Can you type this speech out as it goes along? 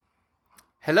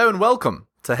Hello and welcome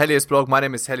to Helios blog. My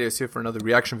name is Helios here for another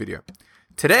reaction video.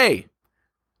 Today,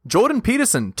 Jordan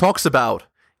Peterson talks about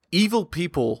evil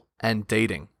people and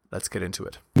dating. Let's get into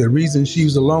it. The reason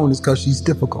she's alone is because she's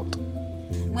difficult.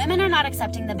 Women are not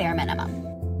accepting the bare minimum.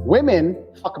 Women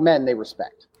fuck men they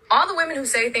respect. All the women who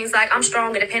say things like, I'm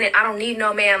strong, independent, I don't need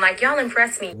no man, like, y'all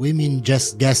impress me. Women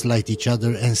just gaslight each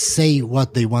other and say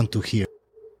what they want to hear.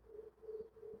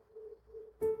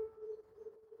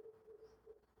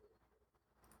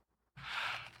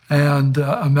 And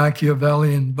a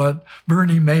Machiavellian, but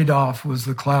Bernie Madoff was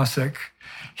the classic.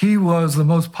 He was the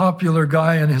most popular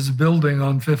guy in his building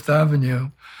on Fifth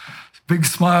Avenue. Big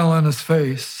smile on his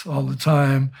face all the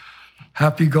time,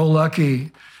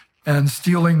 happy-go-lucky, and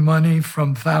stealing money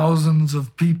from thousands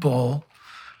of people,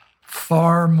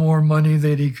 far more money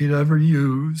than he could ever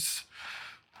use.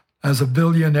 As a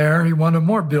billionaire, he wanted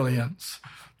more billions.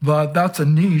 But that's a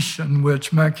niche in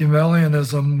which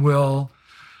Machiavellianism will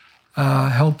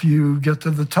help you get to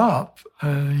the top.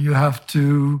 You have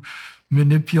to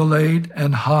manipulate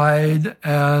and hide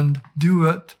and do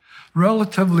it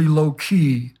relatively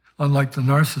low-key, unlike the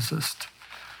narcissist.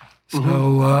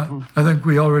 So I think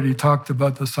we already talked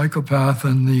about the psychopath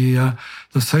and the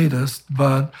sadist,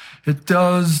 but it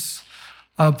does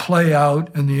play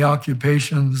out in the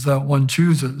occupations that one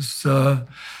chooses to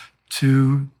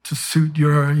suit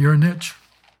your niche.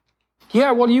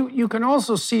 Yeah, well, you can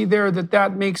also see there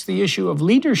that makes the issue of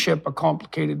leadership a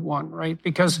complicated one, right?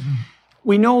 Because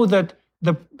we know that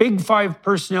the big five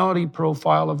personality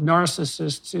profile of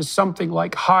narcissists is something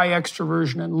like high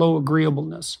extroversion and low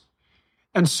agreeableness.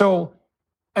 And so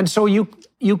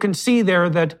you can see there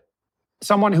that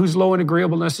someone who's low in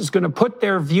agreeableness is going to put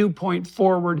their viewpoint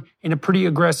forward in a pretty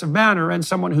aggressive manner, and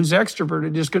someone who's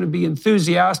extroverted is going to be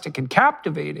enthusiastic and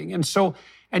captivating.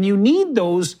 And you need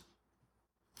those.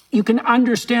 You can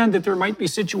understand that there might be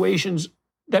situations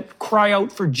that cry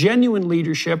out for genuine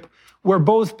leadership where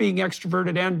both being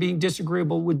extroverted and being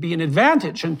disagreeable would be an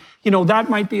advantage. And, that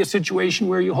might be a situation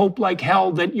where you hope like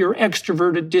hell that your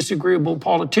extroverted, disagreeable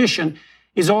politician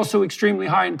is also extremely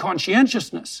high in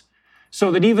conscientiousness.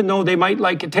 So that even though they might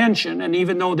like attention and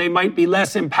even though they might be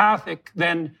less empathic,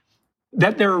 then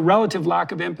that their relative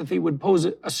lack of empathy would pose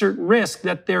a certain risk,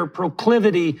 that their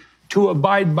proclivity to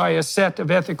abide by a set of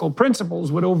ethical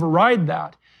principles would override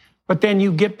that. But then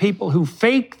you get people who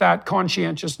fake that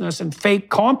conscientiousness and fake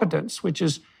competence, which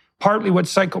is partly what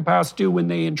psychopaths do when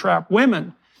they entrap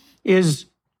women, is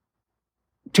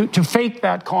to fake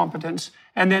that competence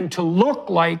and then to look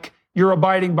like you're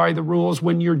abiding by the rules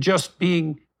when you're just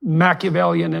being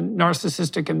Machiavellian and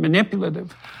narcissistic and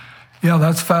manipulative. Yeah,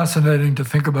 that's fascinating to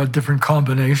think about different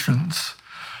combinations.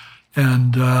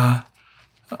 And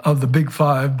of the big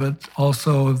five, but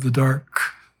also of the dark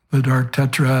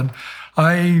tetrad.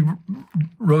 I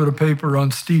wrote a paper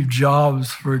on Steve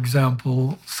Jobs, for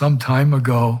example, some time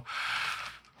ago.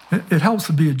 It helps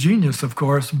to be a genius, of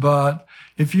course, but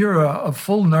if you're a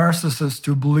full narcissist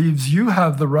who believes you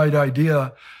have the right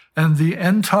idea and the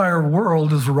entire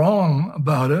world is wrong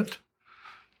about it,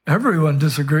 everyone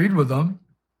disagreed with him,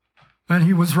 and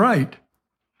he was right.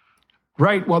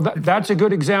 Right. Well, that's a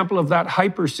good example of that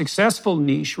hyper-successful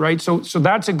niche, right? So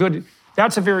that's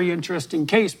a very interesting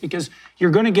case because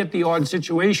you're going to get the odd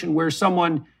situation where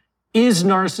someone is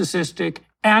narcissistic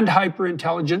and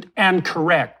hyper-intelligent and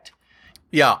correct.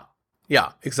 Yeah,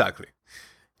 exactly.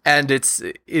 And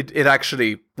it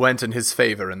actually went in his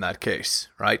favor in that case,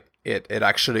 right? It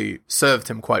actually served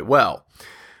him quite well.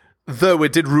 Though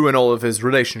it did ruin all of his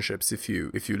relationships if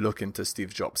you look into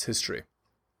Steve Jobs' history.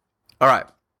 All right.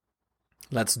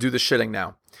 Let's do the shilling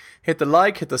now. Hit the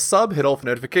like, hit the sub, hit all for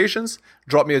notifications.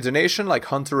 Drop me a donation like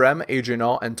Hunter M, Adrian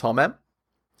R, and Tom M.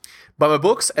 Buy my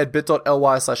books at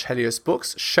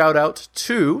bit.ly/HeliosBooks. Shout out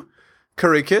to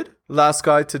Curry Kid, last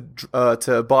guy to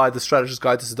buy The Strategist's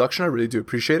Guide to Seduction. I really do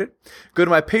appreciate it. Go to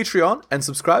my Patreon and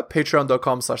subscribe,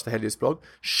 patreon.com/theheliosblog.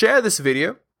 Share this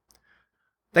video.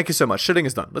 Thank you so much. Shilling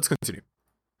is done. Let's continue.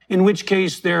 In which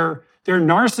case their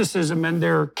narcissism and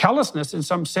their callousness in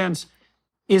some sense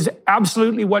is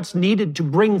absolutely what's needed to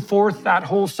bring forth that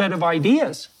whole set of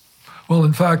ideas. Well,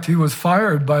 in fact, he was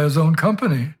fired by his own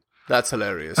company. That's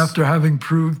hilarious. After having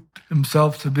proved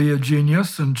himself to be a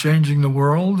genius and changing the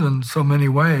world in so many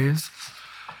ways,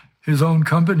 his own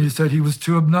company said he was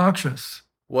too obnoxious.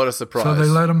 What a surprise. So they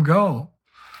let him go.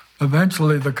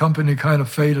 Eventually, the company kind of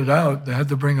faded out. They had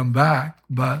to bring him back.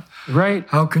 But right.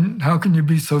 How can you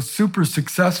be so super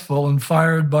successful and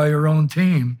fired by your own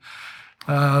team?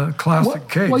 Classic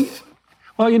case.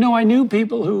 Well, I know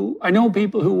people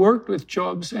who worked with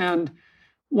Jobs, and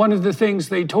one of the things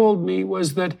they told me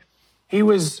was that He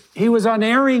was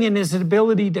unerring in his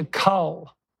ability to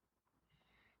cull.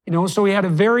 So he had a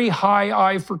very high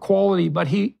eye for quality, but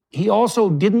he also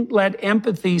didn't let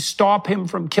empathy stop him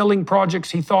from killing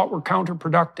projects he thought were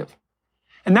counterproductive.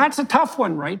 And that's a tough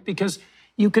one, right? Because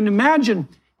you can imagine,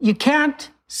 you can't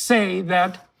say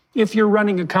that if you're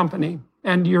running a company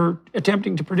and you're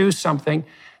attempting to produce something,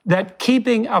 that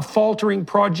keeping a faltering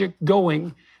project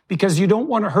going because you don't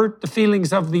want to hurt the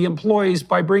feelings of the employees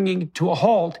by bringing it to a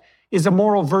halt is a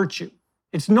moral virtue.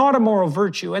 It's not a moral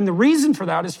virtue. And the reason for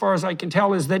that, as far as I can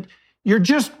tell, is that you're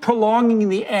just prolonging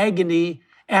the agony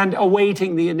and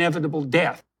awaiting the inevitable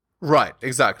death. Right,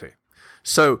 exactly.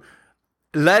 So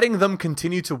letting them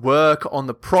continue to work on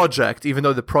the project, even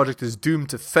though the project is doomed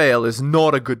to fail, is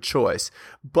not a good choice.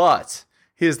 But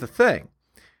here's the thing.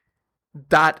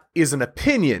 That is an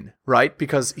opinion, right?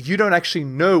 Because you don't actually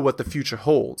know what the future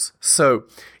holds. So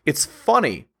it's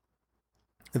funny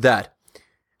that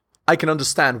I can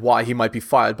understand why he might be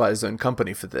fired by his own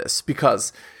company for this,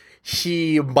 because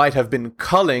he might have been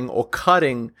culling or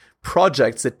cutting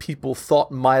projects that people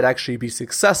thought might actually be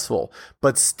successful,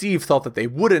 but Steve thought that they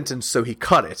wouldn't, and so he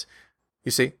cut it.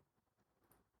 You see?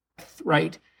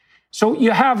 Right. So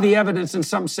you have the evidence in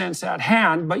some sense at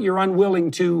hand, but you're unwilling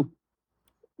to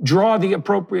draw the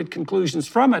appropriate conclusions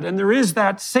from it. And there is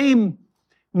that same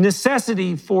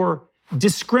necessity for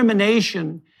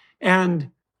discrimination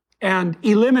and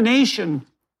elimination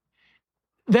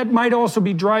that might also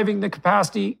be driving the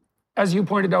capacity, as you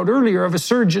pointed out earlier, of a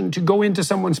surgeon to go into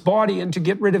someone's body and to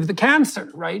get rid of the cancer,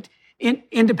 right?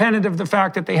 Independent of the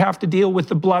fact that they have to deal with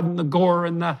the blood and the gore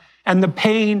and the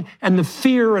pain and the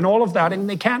fear and all of that, and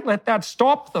they can't let that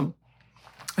stop them.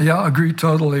 Yeah, I agree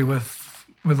totally with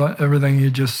everything you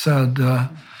just said.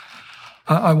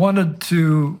 I wanted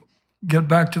to get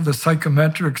back to the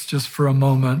psychometrics just for a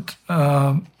moment.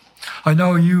 I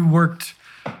know you worked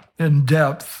in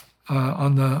depth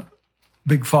on the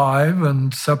Big Five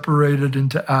and separated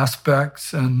into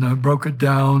aspects and broke it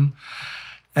down.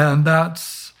 And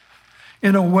that's,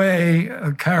 in a way,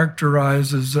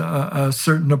 characterizes a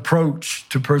certain approach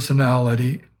to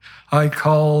personality. I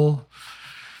call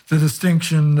the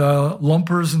distinction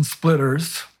lumpers and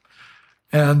splitters.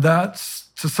 And that's,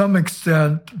 to some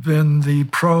extent, been the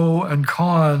pro and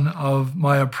con of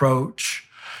my approach,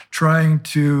 trying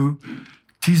to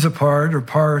tease apart or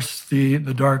parse the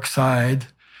dark side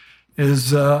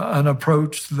is an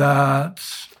approach that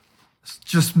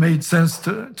just made sense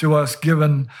to us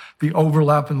given the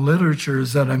overlap in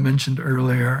literatures that I mentioned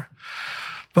earlier.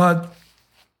 But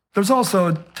there's also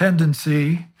a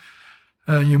tendency,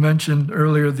 you mentioned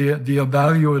earlier the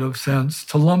evaluative sense,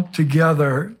 to lump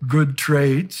together good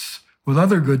traits with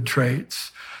other good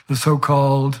traits. The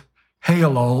so-called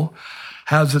halo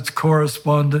has its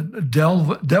correspondent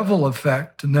devil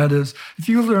effect, and that is, if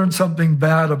you learn something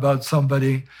bad about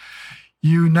somebody,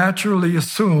 you naturally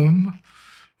assume,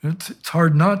 it's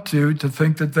hard not to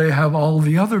think that they have all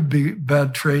the other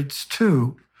bad traits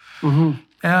too. Mm-hmm.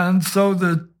 And so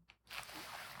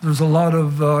there's a lot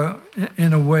of,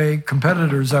 in a way,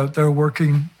 competitors out there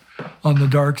working on the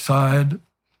dark side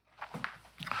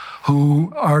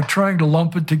who are trying to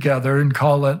lump it together and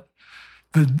call it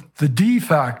the D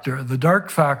factor, the dark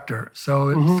factor. So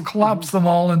it collapses them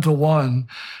all into one,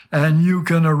 and you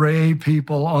can array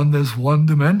people on this one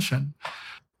dimension.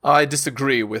 I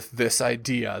disagree with this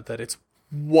idea that it's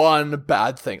one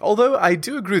bad thing. Although I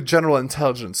do agree with general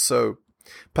intelligence, so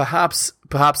perhaps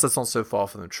that's not so far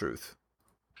from the truth.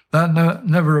 That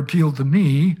never appealed to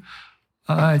me.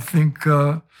 I think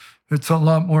it's a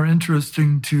lot more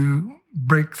interesting to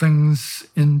break things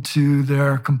into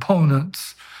their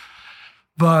components.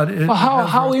 But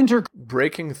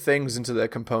breaking things into their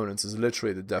components is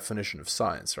literally the definition of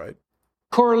science, right?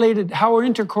 How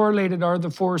intercorrelated are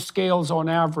the four scales on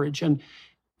average, and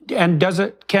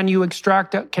can you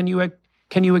extract out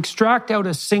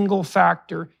a single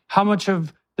factor? How much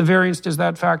of the variance does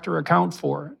that factor account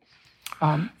for?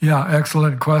 Yeah,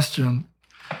 excellent question.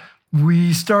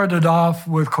 We started off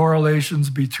with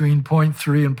correlations between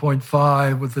 0.3 and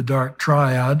 0.5 with the dark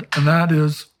triad, and that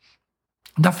is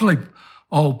definitely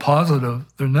all positive.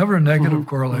 They're never negative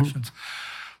correlations.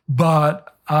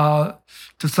 But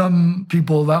to some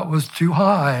people, that was too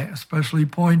high, especially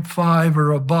 0.5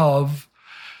 or above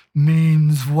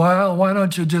means, well, why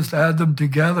don't you just add them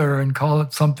together and call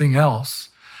it something else?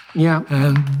 Yeah.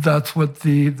 And that's what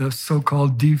the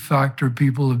so-called D factor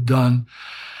people have done.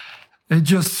 It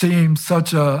just seems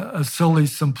such a silly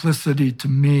simplicity to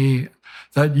me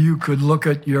that you could look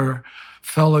at your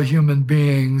fellow human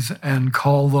beings and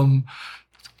call them,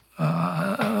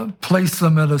 place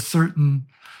them at a certain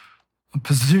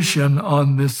position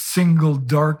on this single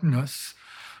darkness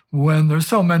when there's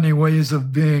so many ways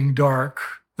of being dark.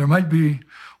 There might be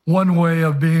one way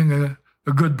of being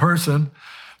a good person,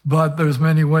 but there's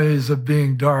many ways of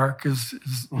being dark is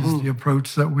the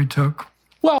approach that we took.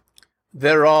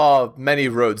 There are many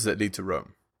roads that lead to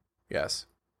Rome. Yes.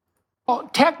 Well,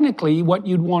 technically, what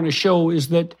you'd want to show is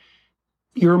that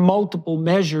your multiple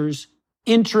measures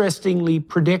interestingly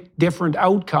predict different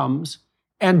outcomes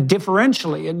and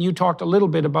differentially. And you talked a little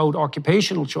bit about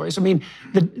occupational choice. I mean,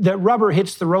 the rubber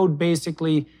hits the road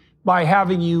basically by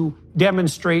having you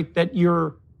demonstrate that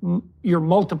your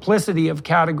multiplicity of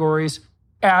categories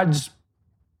adds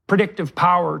predictive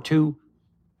power to,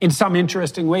 in some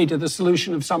interesting way, to the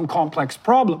solution of some complex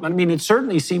problem. I mean, it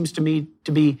certainly seems to me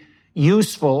to be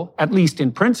useful, at least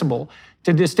in principle,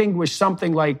 to distinguish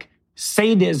something like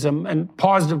sadism and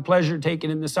positive pleasure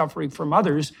taken in the suffering from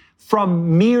others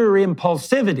from mere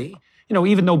impulsivity,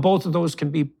 even though both of those can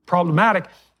be problematic.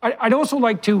 I'd also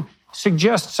like to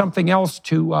suggest something else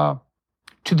to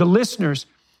the listeners.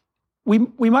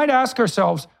 We might ask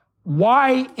ourselves,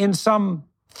 why in some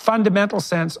fundamental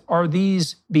sense are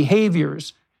these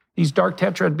behaviors, these dark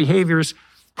tetrad behaviors,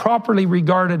 properly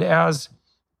regarded as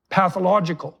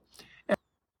pathological?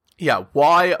 Yeah,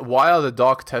 why are the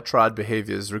dark tetrad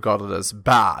behaviors regarded as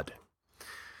bad?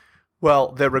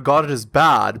 Well, they're regarded as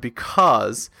bad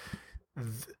because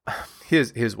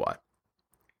here's why.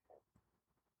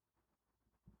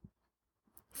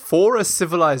 For a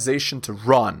civilization to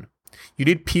run, you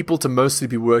need people to mostly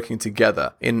be working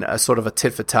together in a sort of a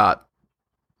tit-for-tat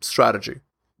strategy.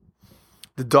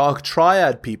 The dark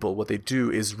triad people, what they do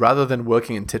is rather than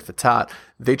working in tit-for-tat,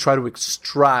 they try to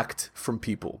extract from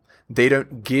people. They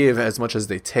don't give as much as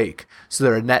they take. So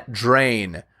they're a net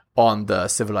drain on the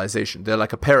civilization. They're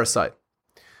like a parasite.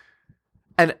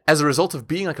 And as a result of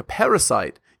being like a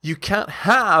parasite, you can't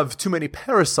have too many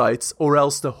parasites or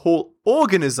else the whole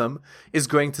organism is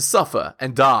going to suffer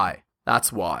and die.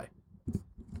 That's why.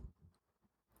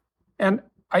 And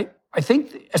I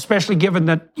think, especially given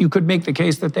that you could make the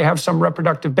case that they have some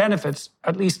reproductive benefits,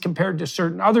 at least compared to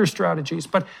certain other strategies.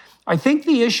 But I think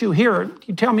the issue here,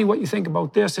 you tell me what you think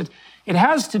about this, it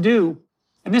has to do,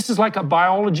 and this is like a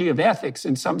biology of ethics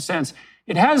in some sense,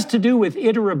 it has to do with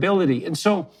iterability. And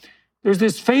so there's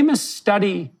this famous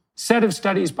set of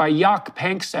studies by Jaak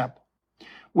Panksepp,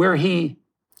 where he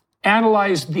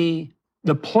analyzed the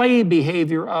play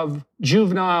behavior of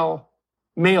juvenile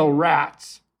male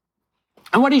rats.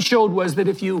 And what he showed was that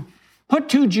if you put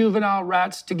two juvenile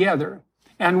rats together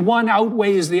and one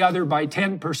outweighs the other by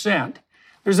 10%,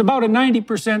 there's about a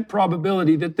 90%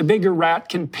 probability that the bigger rat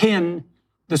can pin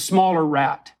the smaller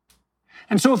rat.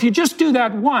 And so if you just do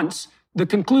that once, the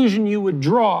conclusion you would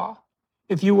draw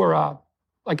if you were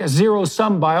like a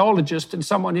zero-sum biologist and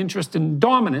someone interested in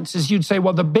dominance is you'd say,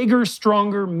 well, the bigger,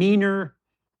 stronger, meaner,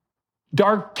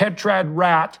 dark tetrad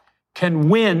rat can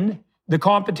win the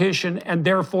competition and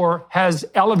therefore has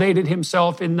elevated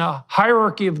himself in the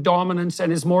hierarchy of dominance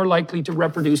and is more likely to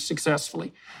reproduce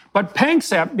successfully. But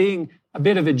Panksepp, being a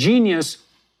bit of a genius,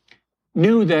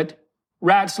 knew that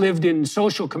rats lived in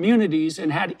social communities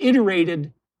and had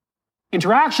iterated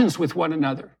interactions with one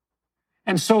another.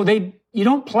 And so you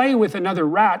don't play with another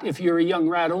rat if you're a young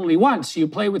rat only once. You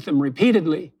play with them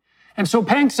repeatedly. And so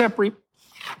Panksepp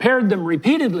paired them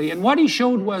repeatedly. And what he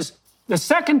showed was the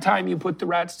second time you put the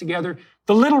rats together,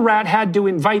 the little rat had to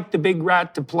invite the big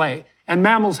rat to play. And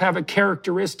mammals have a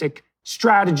characteristic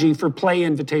strategy for play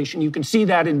invitation. You can see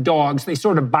that in dogs. They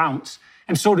sort of bounce.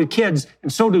 And so do kids,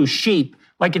 and so do sheep.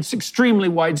 Like it's extremely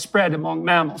widespread among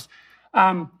mammals.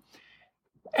 And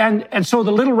so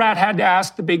the little rat had to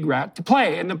ask the big rat to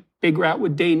play, and the big rat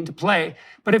would deign to play.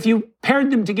 But if you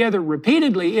paired them together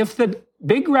repeatedly, if the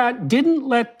big rat didn't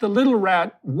let the little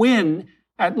rat win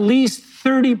at least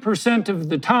 30% of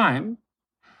the time,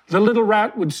 the little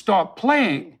rat would stop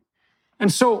playing.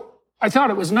 And so I thought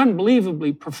it was an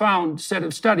unbelievably profound set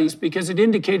of studies because it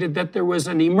indicated that there was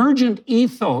an emergent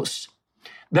ethos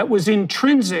that was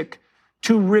intrinsic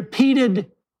to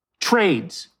repeated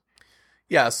trades.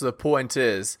 Yeah, so the point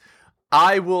is,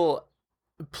 I will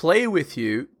play with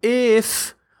you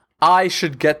if I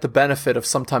should get the benefit of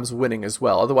sometimes winning as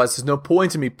well. Otherwise, there's no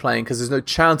point in me playing because there's no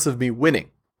chance of me winning.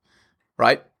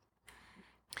 Right?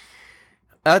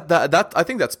 That I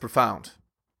think that's profound.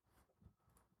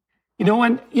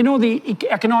 The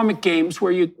economic games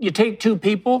where you take two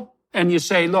people and you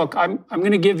say, look, I'm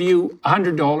going to give you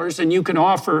 $100 and you can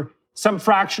offer some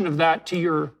fraction of that to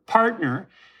your partner.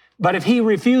 But if he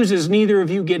refuses, neither of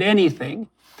you get anything.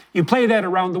 You play that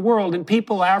around the world and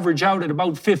people average out at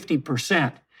about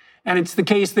 50%. And it's the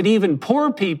case that even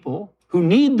poor people who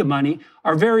need the money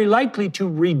are very likely to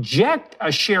reject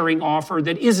a sharing offer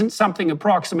that isn't something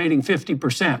approximating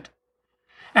 50%.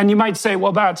 And you might say,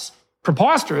 well, that's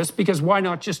preposterous, because why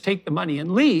not just take the money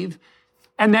and leave?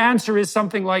 And the answer is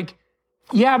something like,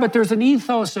 yeah, but there's an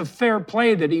ethos of fair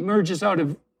play that emerges out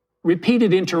of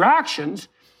repeated interactions,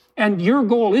 and your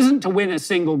goal isn't to win a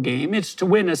single game, it's to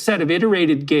win a set of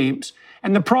iterated games.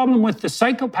 And the problem with the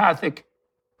psychopathic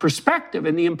perspective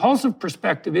and the impulsive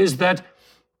perspective is that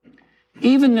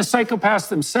even the psychopaths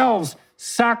themselves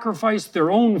sacrifice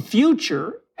their own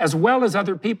future as well as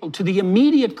other people to the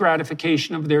immediate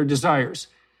gratification of their desires.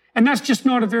 And that's just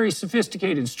not a very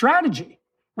sophisticated strategy,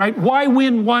 right? Why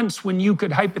win once when you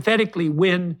could hypothetically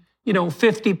win,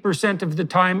 50% of the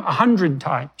time, 100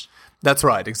 times? That's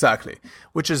right, exactly.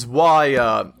 Which is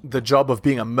why the job of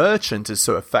being a merchant is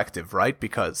so effective, right?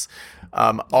 Because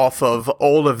off of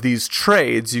all of these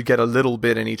trades, you get a little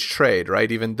bit in each trade,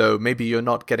 right? Even though maybe you're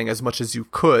not getting as much as you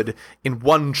could in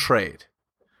one trade.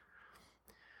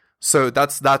 So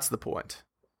that's the point.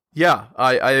 Yeah,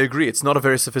 I agree. It's not a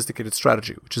very sophisticated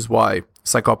strategy, which is why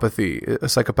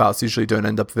psychopaths usually don't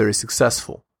end up very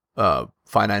successful,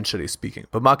 financially speaking.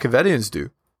 But Machiavellians do.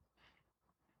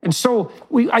 And so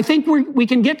I think we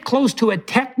can get close to a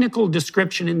technical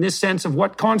description in this sense of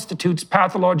what constitutes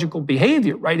pathological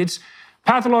behavior, right?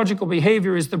 Pathological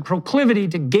behavior is the proclivity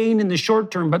to gain in the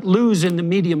short term but lose in the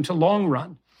medium to long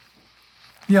run.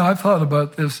 Yeah, I've thought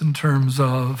about this in terms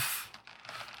of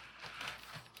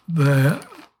the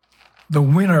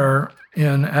winner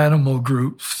in animal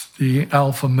groups, the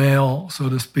alpha male, so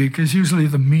to speak, is usually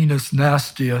the meanest,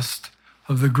 nastiest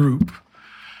of the group.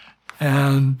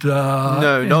 And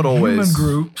no, not always. Human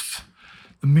groups,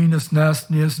 the meanest,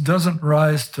 nastiest doesn't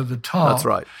rise to the top. That's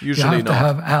right. Usually you have not. to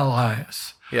have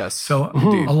allies. Yes. So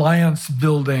indeed. Alliance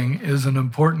building is an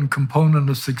important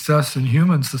component of success in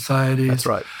human societies. That's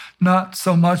right. Not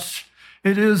so much,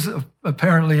 it is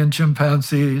apparently in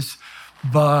chimpanzees,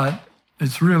 but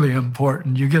it's really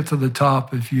important. You get to the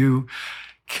top if you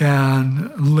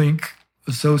can link,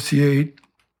 associate,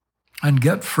 and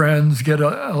get friends, get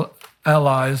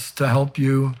allies to help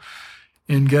you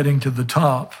in getting to the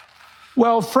top.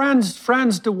 Well,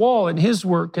 Franz de Waal in his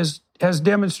work has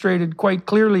demonstrated quite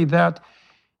clearly that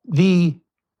the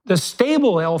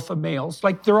stable alpha males,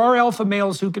 like there are alpha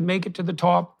males who can make it to the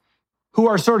top, who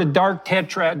are sort of dark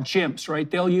tetrad chimps, right?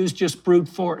 They'll use just brute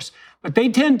force. But they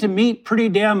tend to meet pretty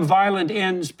damn violent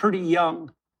ends pretty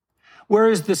young.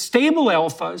 Whereas the stable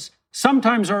alphas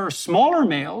sometimes are smaller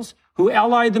males who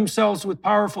ally themselves with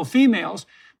powerful females,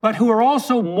 but who are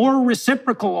also more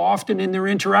reciprocal often in their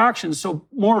interactions, so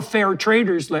more fair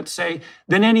traders, let's say,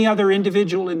 than any other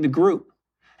individual in the group.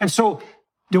 And so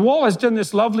de Waal has done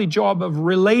this lovely job of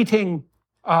relating,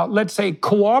 let's say,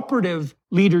 cooperative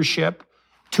leadership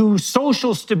to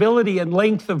social stability and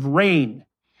length of reign.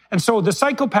 And so the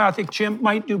psychopathic chimp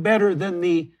might do better than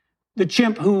the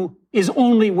chimp who is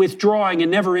only withdrawing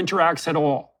and never interacts at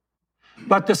all.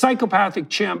 But the psychopathic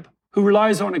chimp who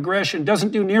relies on aggression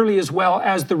doesn't do nearly as well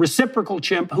as the reciprocal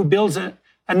chimp who builds a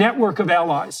network of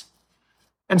allies.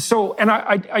 And so,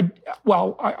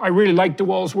 I really like de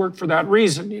Waal's work for that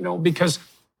reason, because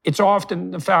it's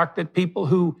often the fact that people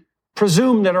who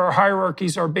presume that our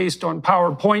hierarchies are based on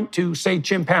power point to, say,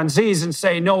 chimpanzees and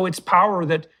say, no, it's power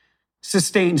that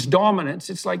sustains dominance.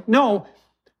 It's like, no,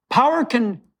 power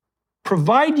can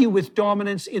provide you with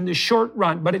dominance in the short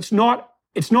run, but it's not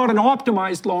an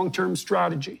optimized long-term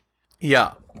strategy.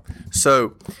 Yeah.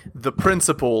 So the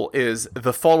principle is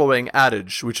the following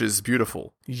adage, which is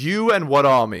beautiful. You and what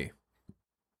army?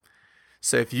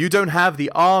 So if you don't have the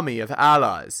army of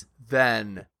allies,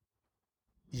 then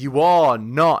you're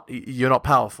not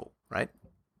powerful, right?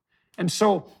 And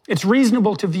so it's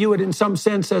reasonable to view it in some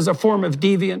sense as a form of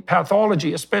deviant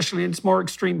pathology, especially in its more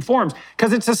extreme forms,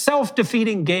 because it's a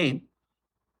self-defeating game.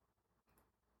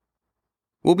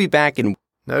 We'll be back in...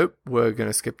 Nope, we're going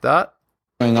to skip that.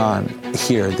 Going on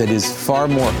here that is far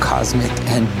more cosmic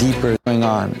and deeper going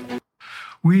on.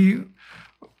 We,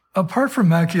 apart from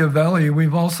Machiavelli,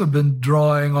 we've also been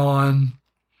drawing on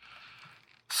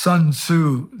Sun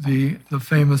Tzu, the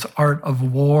famous art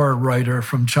of war writer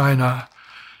from China.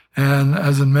 And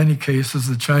as in many cases,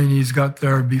 the Chinese got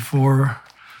there before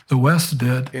the West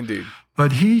did. Indeed.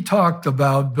 But he talked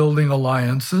about building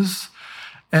alliances.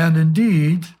 And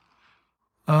indeed,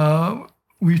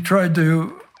 we tried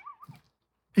to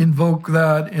invoke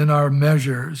that in our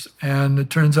measures. And it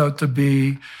turns out to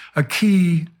be a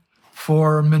key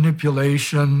for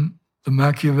manipulation. The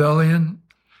Machiavellian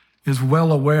is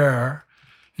well aware,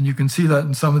 and you can see that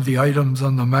in some of the items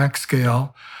on the Mach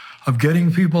scale, of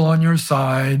getting people on your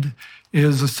side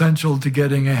is essential to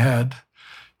getting ahead.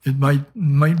 It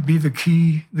might be the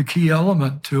key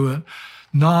element to it.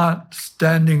 Not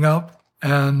standing up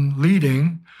and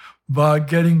leading, but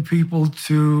getting people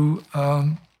to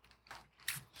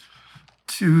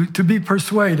be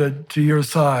persuaded to your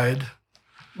side.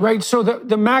 Right. So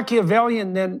the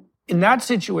Machiavellian then, in that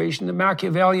situation, the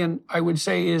Machiavellian, I would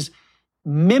say, is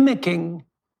mimicking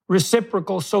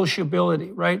reciprocal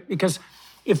sociability, right? Because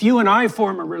if you and I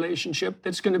form a relationship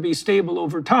that's going to be stable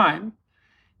over time,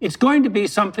 it's going to be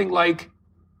something like,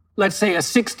 let's say, a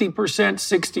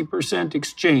 60%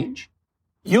 exchange.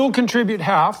 You'll contribute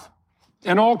half,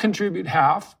 and I'll contribute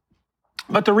half.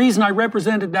 But the reason I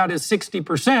represented that as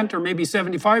 60% or maybe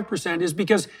 75% is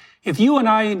because if you and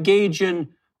I engage in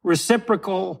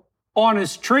reciprocal,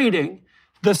 honest trading,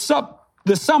 the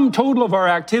sum total of our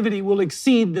activity will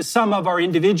exceed the sum of our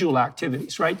individual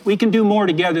activities, right? We can do more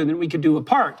together than we could do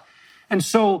apart. And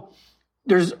so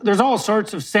there's all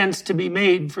sorts of sense to be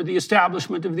made for the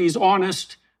establishment of these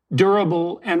honest,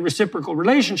 durable, and reciprocal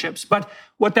relationships. But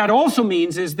what that also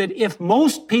means is that if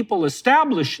most people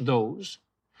establish those,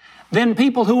 then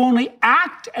people who only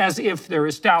act as if they're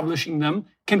establishing them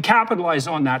can capitalize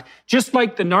on that. Just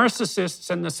like the narcissists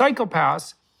and the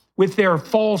psychopaths, with their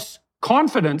false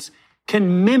confidence,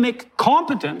 can mimic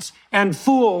competence and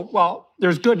fool. Well,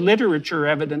 there's good literature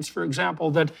evidence, for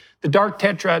example, that the dark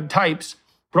tetrad types,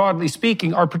 broadly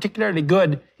speaking, are particularly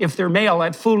good if they're male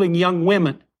at fooling young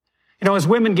women. You know, as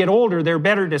women get older,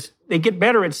 they get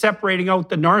better at separating out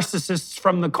the narcissists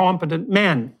from the competent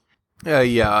men.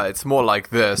 Yeah, it's more like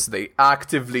this. They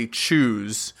actively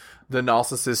choose the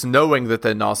narcissist, knowing that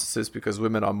they're narcissists because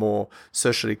women are more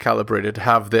socially calibrated,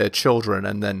 have their children,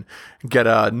 and then get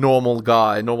a normal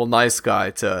nice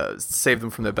guy to save them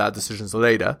from their bad decisions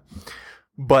later.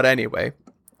 But anyway,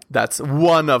 that's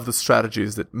one of the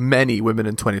strategies that many women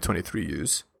in 2023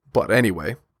 use. But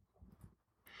anyway.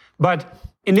 But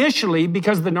initially,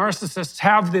 because the narcissists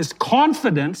have this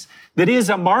confidence that is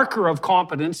a marker of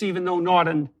competence, even though not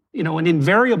an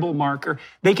invariable marker,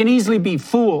 they can easily be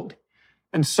fooled.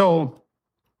 And so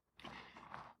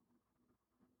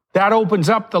that opens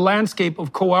up the landscape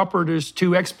of cooperators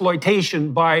to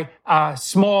exploitation by a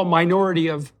small minority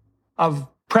of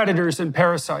predators and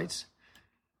parasites.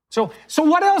 So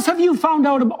what else have you found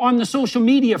out on the social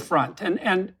media front?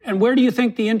 And where do you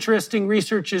think the interesting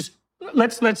research is?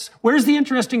 Where's the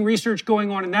interesting research going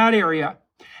on in that area?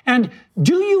 And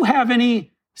do you have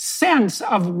any sense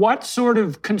of what sort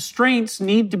of constraints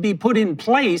need to be put in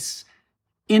place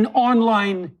in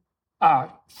online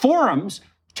forums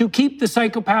to keep the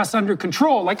psychopaths under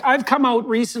control? Like, I've come out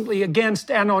recently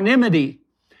against anonymity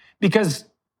because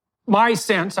my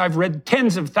sense, I've read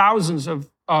tens of thousands of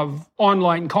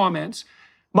online comments.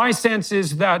 My sense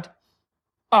is that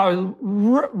a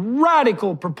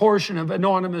radical proportion of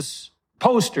anonymous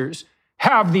posters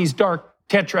have these dark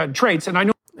tetrad traits. And I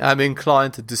know I'm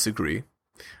inclined to disagree.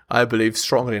 I believe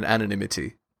strongly in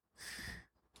anonymity.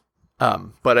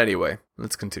 But anyway,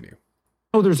 let's continue.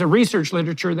 There's a research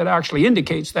literature that actually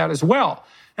indicates that as well.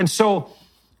 And so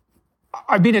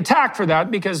I've been attacked for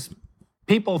that because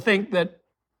people think that,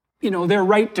 their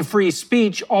right to free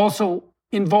speech also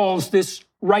involves this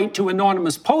right to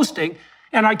anonymous posting.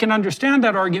 And I can understand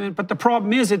that argument, but the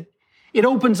problem is it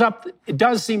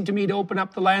does seem to me to open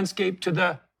up the landscape to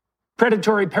the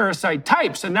predatory parasite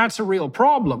types, and that's a real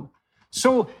problem.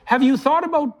 So have you thought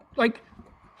about,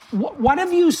 what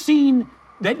have you seen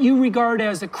that you regard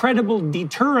as a credible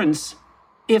deterrence,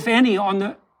 if any, on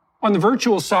the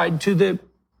virtual side to the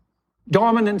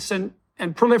dominance and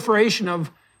proliferation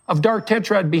of dark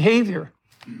tetrad behavior?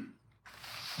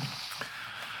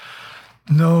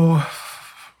 No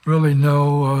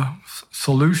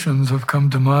solutions have come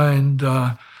to mind.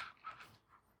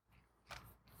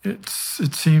 It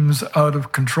seems out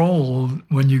of control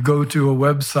when you go to a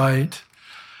website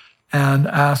and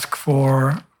ask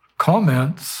for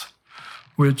comments,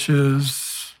 which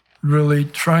is really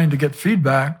trying to get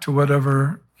feedback to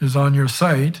whatever is on your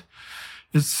site.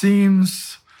 It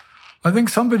seems, I think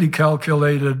somebody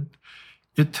calculated,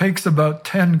 it takes about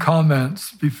 10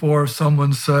 comments before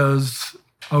someone says,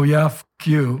 "Oh yeah, f***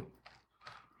 you."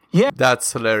 Yeah.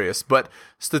 That's hilarious. But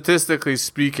statistically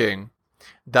speaking,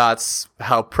 that's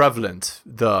how prevalent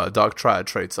the dark triad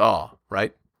traits are,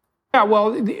 right? Yeah,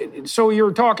 well, so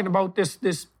you're talking about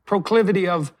this proclivity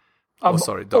of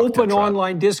open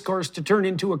online discourse to turn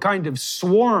into a kind of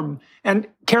swarm, and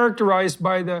characterized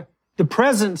by the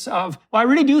presence of, well, I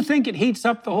really do think it heats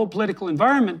up the whole political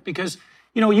environment because,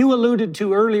 you alluded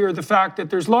to earlier the fact that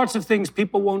there's lots of things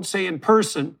people won't say in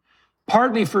person,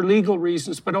 partly for legal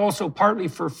reasons, but also partly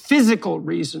for physical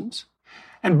reasons.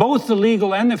 And both the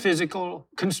legal and the physical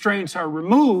constraints are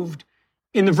removed.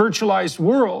 in the virtualized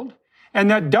world. And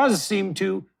that does seem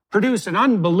to produce an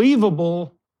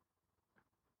unbelievable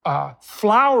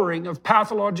flowering of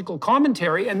pathological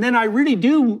commentary. And then I really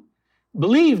do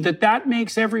believe that that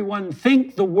makes everyone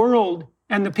think the world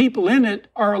and the people in it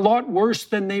are a lot worse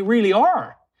than they really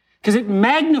are. Because it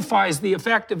magnifies the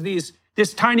effect of this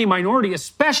tiny minority,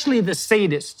 especially the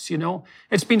sadists, you know.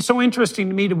 It's been so interesting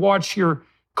to me to watch your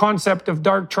concept of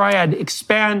dark triad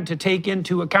expand to take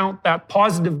into account that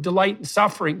positive delight in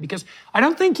suffering, because I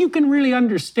don't think you can really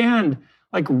understand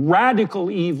like radical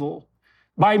evil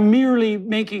by merely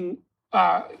making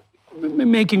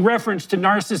reference to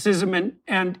narcissism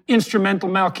and instrumental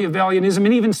Machiavellianism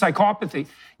and even psychopathy.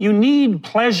 You need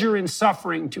pleasure in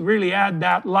suffering to really add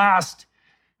that last,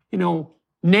 you know,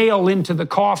 nail into the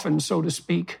coffin, so to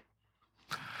speak.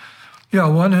 Yeah,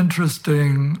 one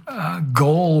interesting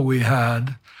goal we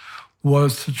had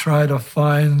was to try to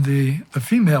find the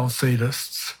female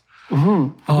sadists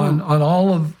on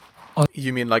all of...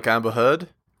 You mean like Amber Heard?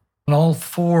 On all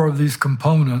 4 of these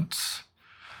components,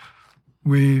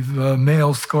 we've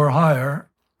males score higher.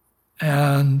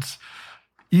 And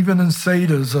even in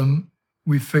sadism,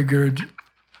 we figured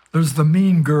there's the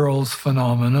mean girls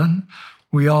phenomenon.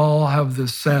 We all have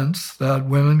this sense that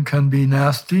women can be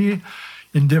nasty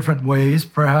in different ways,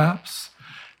 perhaps.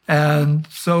 And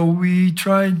so we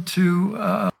tried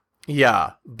to...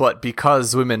 Yeah, but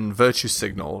because women virtue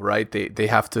signal, right, they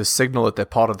have to signal that they're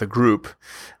part of the group,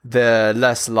 they're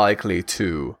less likely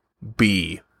to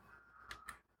be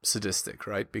sadistic,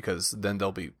 right? Because then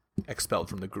they'll be expelled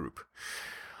from the group.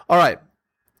 All right,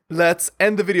 let's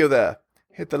end the video there.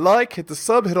 Hit the like, hit the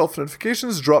sub, hit all the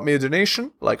notifications, drop me a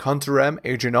donation like Hunter M,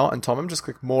 Adrian R, and Tom M. Just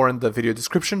click more in the video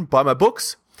description. Buy my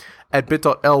books at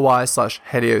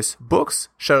bit.ly/Helios books.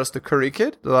 Shout out to Curry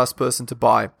Kid, the last person to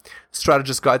buy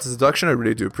Strategist Guide to Seduction. I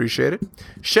really do appreciate it.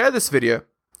 Share this video.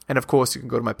 And of course, you can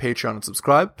go to my Patreon and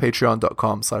subscribe.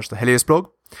 Patreon.com/theheliosblog.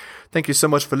 Thank you so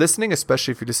much for listening,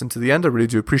 especially if you listen to the end. I really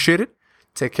do appreciate it.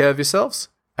 Take care of yourselves,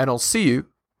 and I'll see you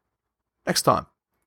next time.